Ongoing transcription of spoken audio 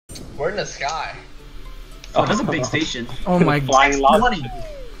We're in the sky. Oh, that's a big station. Oh my god. 620.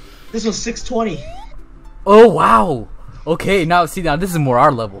 This was 620. Oh wow. Okay, now see now this is more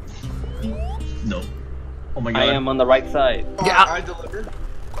our level. No. Oh my god. I am on the right side. Yeah. I delivered.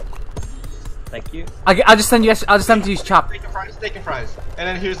 Thank you. I'll just send you. I'll just send you chop. Steak and fries. And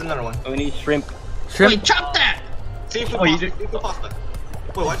then here's another one. We need shrimp. Shrimp. Wait, chop that! Seafood Oh, you pasta. did- Seafood pasta.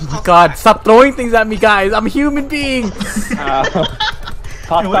 Wait, why'd you toss God, that? stop throwing things at me, guys. I'm a human being.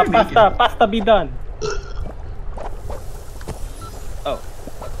 Pasta, what are you making? pasta be done. Oh,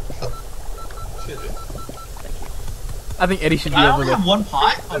 Shit, dude. I think Eddie should be I over only there. have one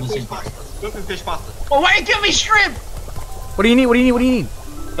pot. Oh, Fish this is pasta. Scoop and fish pasta. Oh, why you give me shrimp? What do you need? What do you need? What do you need?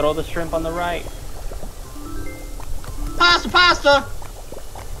 throw the shrimp on the right. Pasta, pasta!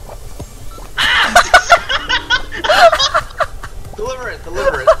 Deliver it.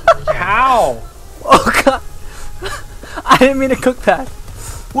 Deliver it. How? Oh god. I didn't mean to cook that.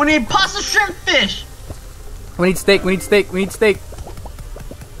 We need pasta, shrimp, fish! We need steak. We need steak. We need steak.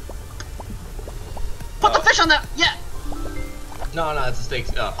 Put the fish on that! Yeah! No, it's a steak.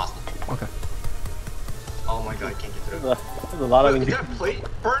 Pasta. Okay. Oh my god, I can't get through. There's a lot of Wait, is that plate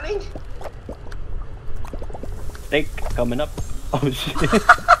burning? steak coming up. Oh shit.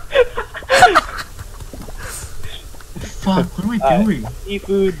 Fuck, what am I doing?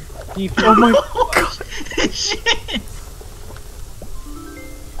 Seafood. Seafood. Oh my. Shit!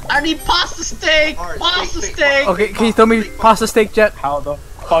 I need pasta steak! Alright, Pasta steak, steak! Okay, can you throw me pasta steak, Jet? How the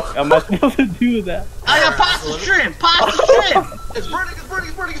fuck am I supposed to do that? I got pasta shrimp! Pasta shrimp! It's burning, it's burning,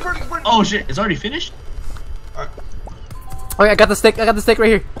 it's burning, it's burning, it's burning! Oh shit, it's already finished? Okay, I got the steak. I got the steak right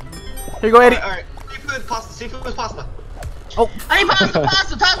here. Here you go, Eddie. Alright, seafood pasta, seafood pasta. Oh, I need pasta!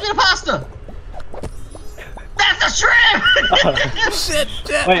 Pasta! Toss me the pasta! That's a shrimp! shit,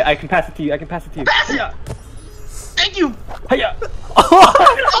 Jet. Wait, I can pass it to you. I can pass it to you. Pass it! Thank you! Hiya.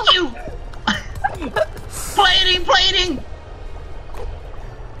 Thank you! Plating! Plating!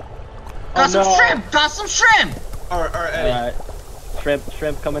 Got some no. shrimp! Got some shrimp! Alright, Eddie. Alright.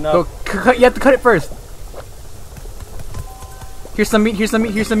 Shrimp coming Go. up. You have to cut it first. Here's some meat. Here's some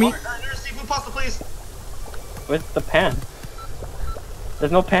meat. Here's some meat. Alright, there's seafood pasta, please. Where's the pan?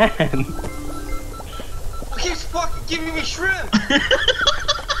 There's no pan. Who keeps fucking giving me shrimp?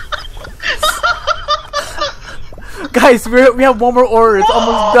 Guys, we have one more order. It's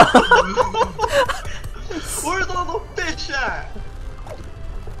almost done. Where's all the fish at?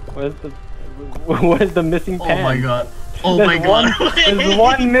 Where's the missing pan? Oh my god. Oh There's my god. There's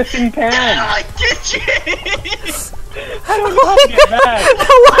one missing Get pan. out of my kitchen! How do I get back?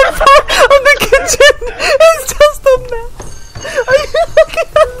 The one part of the kitchen is just a mess. Are you looking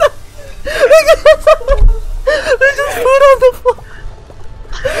at that? There's just food on the floor.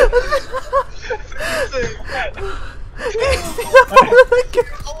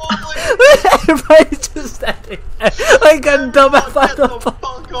 Everybody's just standing there like a dumbass on the phone.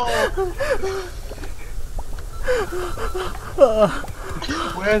 Fuck off.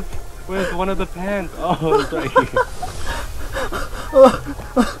 Where's one of the pans? Oh, it's right here.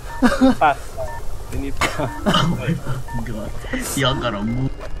 Pasta. We need pasta. Oh my fucking god. Y'all gotta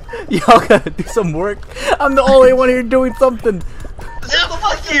move. Y'all gotta do some work. I'm the only one here doing something. Yeah,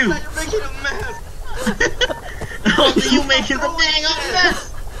 fuck you! You're making a mess. Oh, you making the dang up mess!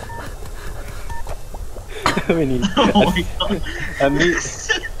 We need Oh my god.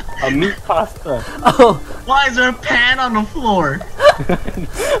 a meat pasta. Oh, Why is there a pan on the floor?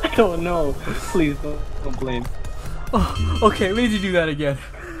 I don't know. Please don't blame. oh, okay, we need to do that again.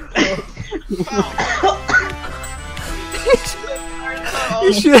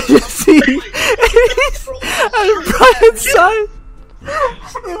 You should have just seen Brian's side.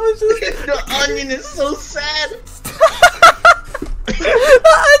 It was just The onion is so sad!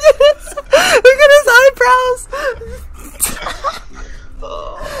 look at his eyebrows.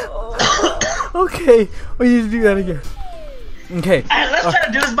 Okay, we need to do that again. Okay. Alright, let's try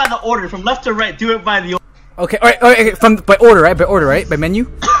to do this by the order, from left to right. Do it by the order. Okay. All right. Okay. From by order, right? By order, right? By menu.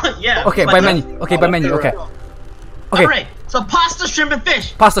 Yeah. Okay. By menu. Okay. By menu. Okay. Okay. Alright, so pasta, shrimp, and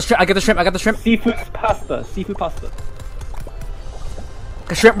fish. Pasta, shrimp. I got the shrimp. I got the shrimp. Seafood pasta. Seafood pasta.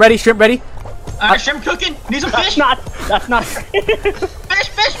 Shrimp ready. Shrimp ready. Alright, shrimp cooking. Need some fish? That's not. Fish,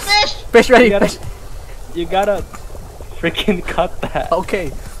 fish, fish! Fish ready. You gotta- Fish. You gotta freaking cut that.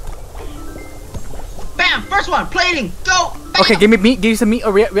 Okay. Bam! First one, plating. Go! Bam. Okay. Give me meat. Give you some meat.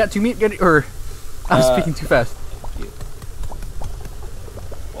 Or we got two meat. Or I was speaking too fast.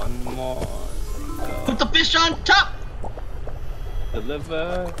 One more. Put the fish on top.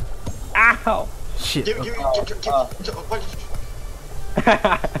 Deliver. Ow! Shit. Give, what?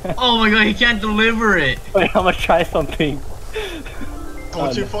 Oh my god, he can't deliver it. Wait, I'm gonna try something.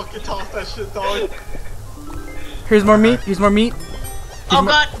 Don't you fucking toss that shit, dog. Here's more meat. Here's more meat. Oh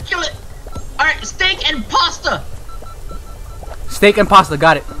god, kill it! Alright, steak and pasta! Steak and pasta.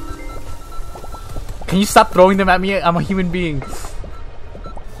 Got it. Can you stop throwing them at me? I'm a human being.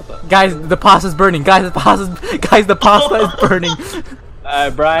 Guys, the pasta's burning. Guys, the pasta is burning.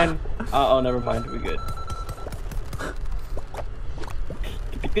 Brian. Oh, never mind. We're good.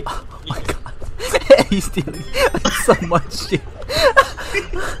 Oh my god. He's stealing so much shit.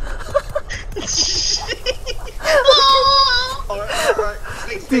 Alright.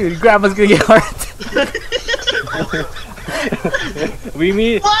 Dude, grandma's gonna get hurt. We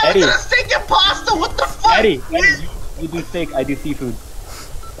meet Why Eddie. is it steak and pasta? What the fuck? Eddie, you do steak. I do seafood.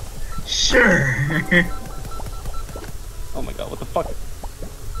 Sure. Oh my god, what the fuck?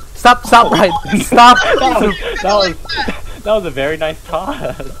 Stop, Brian. Stop. That was a very nice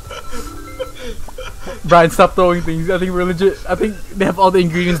toss. Brian, stop throwing things. I think we're legit. I think they have all the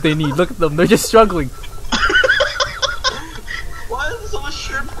ingredients they need. Look at them. They're just struggling. Why is there so much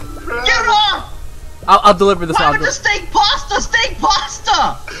shrimp and crab? Get off! I'll deliver this. Why with the steak pasta? Steak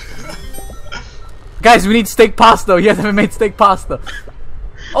pasta! Guys, we need steak pasta. You guys haven't made steak pasta.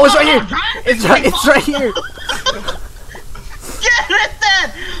 Oh, it's right here. It's right here. Get it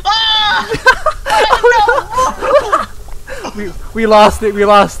then! Ah! We lost it.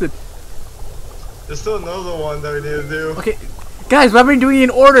 There's still another one that we need to do. Okay, guys, we haven't been doing it in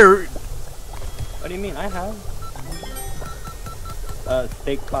order. What do you mean? I have.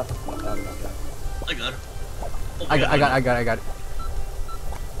 Steak pasta. Oh my god. I got it. I got it.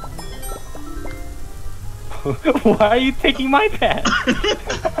 Why are you taking my pan?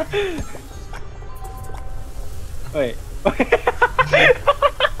 Wait.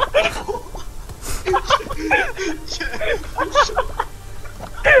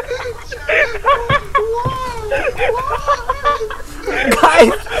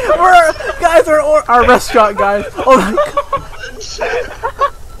 we're our restaurant, guys. Oh my god.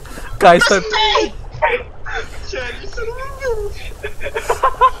 Guys, Chad, you son of a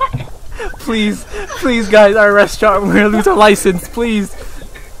bitch. please, guys, our restaurant. We're gonna lose our license, please.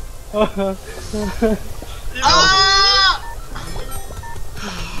 Ah!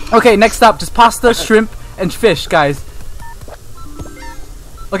 Okay, next up, just pasta, shrimp, and fish, guys.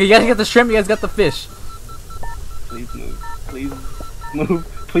 Okay, you guys got the shrimp. You guys got the fish. Please move. Please move.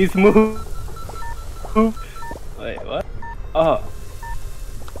 Please move. Wait, what? Oh.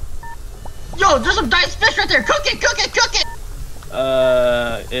 Yo, there's some diced fish right there. Cook it.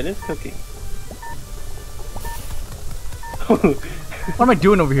 It is cooking. What am I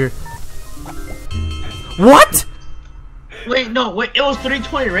doing over here? What? Wait, it was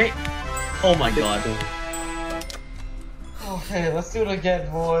 320, right? Oh my god. Okay, let's do it again,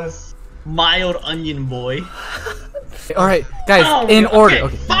 boys. Mild onion boy. All right, guys, Oh, in order. Okay,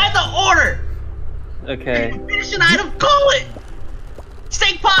 Okay. find the order. Okay. Finish an item. Call it.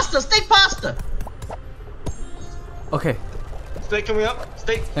 Steak pasta. Okay. Steak coming up.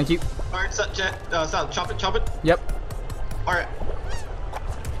 Steak. Thank you. Alright, Sal, chop it. Yep. Alright.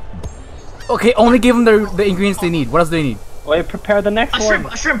 Okay, only give them the ingredients they need. What else do they need? Wait, prepare the next one.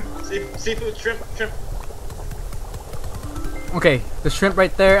 A shrimp. Seafood, shrimp. Okay, the shrimp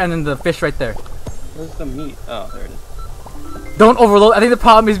right there, and then the fish right there. Where's the meat? Oh, there it is. Don't overload. I think the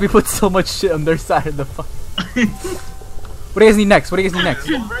problem is we put so much shit on their side of the fuck. What do you guys need next? We need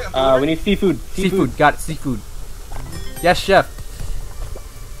seafood. Seafood. Got it. Seafood. Yes, chef.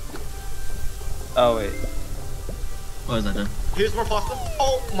 Oh wait. What is that done? Here's more pasta.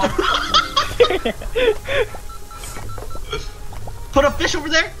 Oh my. Put a fish over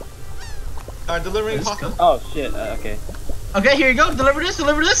there. Alright, delivering pasta. Oh shit. Okay. Okay, here you go. Deliver this.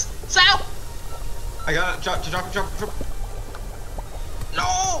 Sal. I got it. Drop.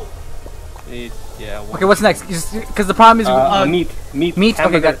 No! Yeah. Okay, what's next? Because the problem is meat. meat. Okay,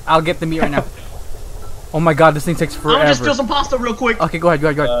 Hamburger. got it. I'll get the meat right now. Oh my god, this thing takes I'm forever. gonna just steal some pasta real quick. Okay, go ahead.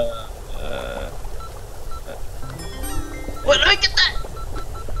 Wait, let me get that.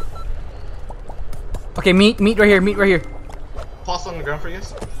 Okay, meat right here. Pasta on the ground for you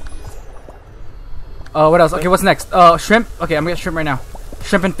guys. What else? Okay, what's next? Shrimp. Okay, I'm gonna get shrimp right now.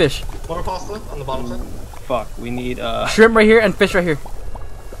 Shrimp and fish. More pasta on the bottom side. Fuck. We need Shrimp right here and fish right here.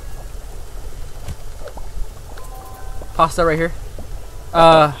 Pasta right here.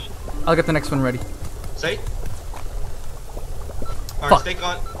 I'll get the next one ready. Steak. Alright, Fuck. steak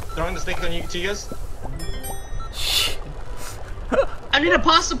on. Throwing the steak on you to you guys. Shit. I need a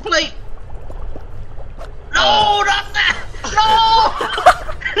pasta plate. No, not that. No.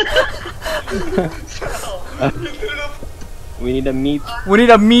 we need a meat. We need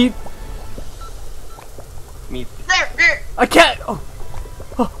a meat. Meat. There. I can't. Oh.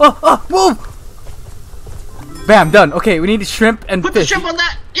 Move! Bam, done. Okay, we need shrimp and Put the fish. shrimp on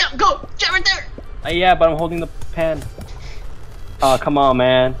that. Yeah, go. Get right there. Yeah, but I'm holding the pan. Oh, come on,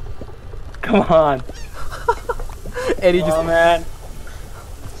 man. Come on. Eddie Come just. on, man.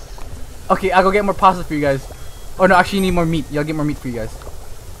 Okay, I'll go get more pasta for you guys. Oh no, actually, you need more meat. Yeah, I'll get more meat for you guys.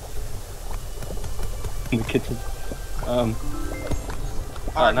 In the kitchen.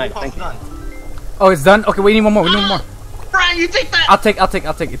 Alright, nice, pasta's thank you. done. Oh, it's done. Okay, we need one more. We need one more. Brian, you take that. I'll take.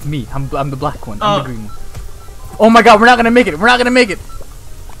 It's me. I'm the black one. I'm Oh. the green one. Oh my god, we're not gonna make it. We're not gonna make it.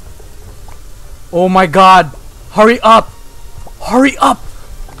 Oh my god. Hurry up. Hurry up.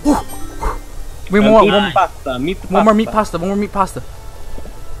 Whew. Wait, Meat one pasta. Meat pasta. more meat pasta. One more meat pasta.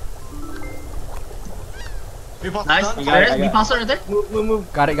 Meat pasta's Nice. done. got There it, it I is. Meat got it. pasta right there.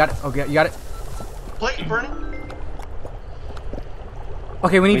 Move. Got it. Okay, you got it. Plate burning.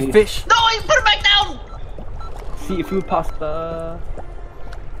 Okay, we We need need- fish. No, wait, put it back down. Seafood pasta.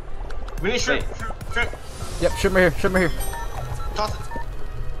 We need shrimp. Wait. Shrimp. Yep, shrimp right here. Shrimp right here. Toss it.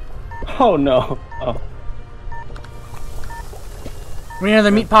 Oh no. Oh. We need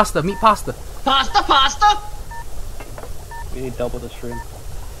another meat pasta. Meat pasta. Pasta. We need double the shrimp.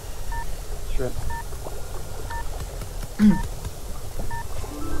 Shrimp.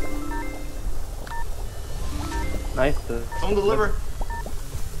 Nice. Someone deliver.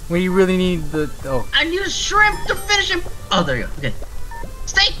 We really need the. Oh. I need a shrimp to finish him. Oh, there you go. Okay.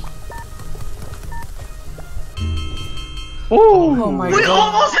 Steak. Oh my We god.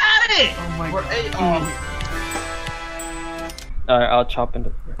 almost had it. Oh my We're god. 8 Alright, I'll chop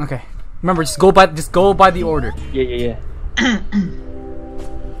into. Okay. Remember, just go by the order. Yeah.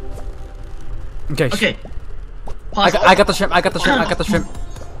 Okay. Okay. I got the shrimp. I got the shrimp.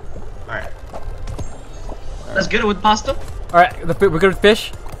 Alright. That's good with pasta. All right, we're good with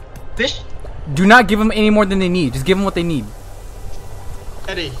fish. Fish. Do not give them any more than they need. Just give them what they need.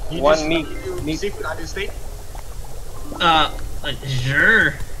 Eddie, you One do meat. meat. Seafood, I do steak.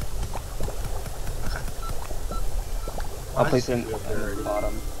 Sure. I'll place it in the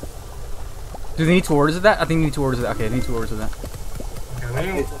bottom. Do they need 2 orders of that? I think they need 2 orders of that. Okay, they need 2 orders of that. Okay,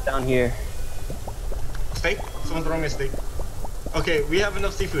 we need Place it down here. steak. Someone's throwing me a steak. Okay, we have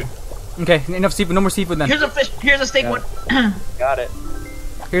enough seafood. Okay, enough seafood. No more seafood then. Here's a fish. Here's a steak Yeah. one. Got it.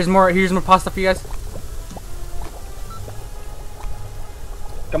 Here's more pasta for you guys.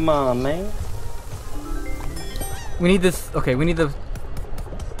 Come on, man. We need this. Okay, we need the.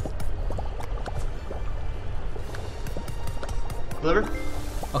 Deliver.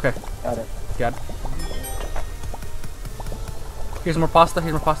 Okay, Got it. got it. Here's more pasta.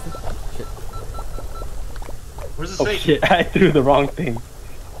 Shit. Where's the Oh steak? shit! I threw the wrong thing.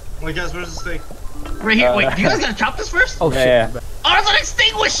 Wait, guys, where's the steak? Right here. Wait, do you guys gotta chop this first? Oh shit. Yeah. Oh, it's an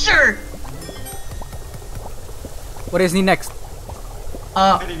extinguisher. What does he need next?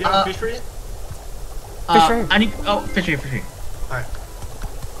 Eddie, do you have fish for you? Fish right here. I need. Oh, fish here. Alright.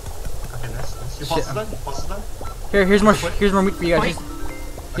 Okay, nice. Your Shit. pasta's done? Pasta's done? Here's more meat for you guys. Wait.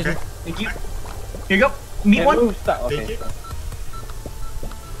 Okay. Thank you. Here you go. Meat Yeah, one. move, stop. Thank Okay. you.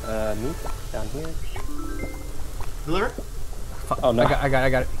 Meat down here. Deliver. Oh no. I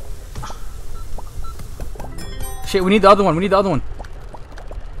got it. Shit, we need the other one.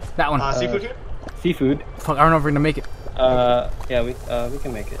 That one. Seafood here? Seafood. Fuck, I don't know if we're gonna make it. Yeah, we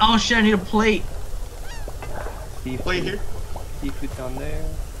can make it. Oh shit! I need a plate. Seafood. Plate here. Seafood down there.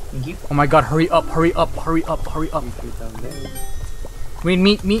 Thank you. Oh my god, hurry up. Seafood down there. We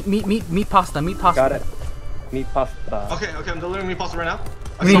need meat pasta. Got it. Meat pasta. Okay, I'm delivering meat pasta right now.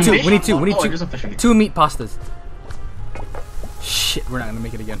 We need Some two. fish? We need two. Oh, there's a fish again. 2 meat pastas. Shit, we're not gonna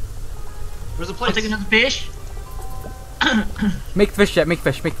make it again. Where's the I'll plate? take another fish. Make fish, Jet. Make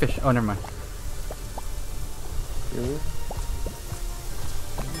fish. Oh, never mind. Here.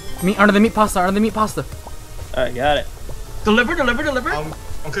 Under the meat pasta. Alright, got it. Deliver.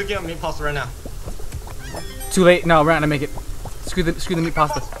 I'm cooking up meat pasta right now. Too late. No, we're not gonna make it. Screw the meat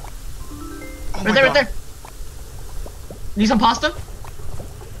pasta. Oh my Right God. there. Need some pasta?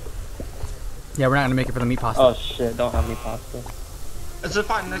 Yeah, we're not gonna make it for the meat pasta. Oh shit! Don't have any pasta. It's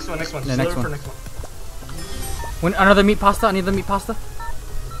fine. Next one. Yeah, Just next deliver one. for next one. Another meat pasta. I need the meat pasta.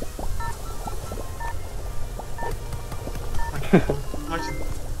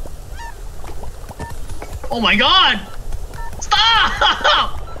 Oh my god!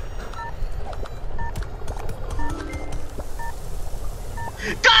 Stop!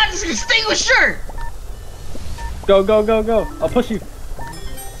 God, this extinguisher! Go! I'll push you.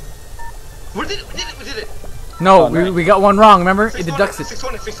 We did it. No, Oh, nice. we got one wrong. Remember, it 620, deducts it.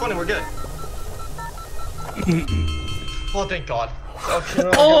 620, we're good. Oh, thank God.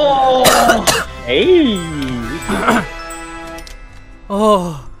 Oh! Hey!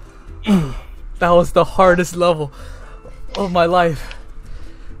 Oh, that was the hardest level of my life.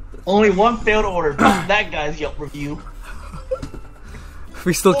 Only one failed order. That guy's Yelp review.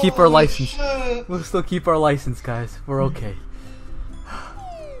 We still keep our Holy license. shit. We'll still keep our license, guys. We're okay.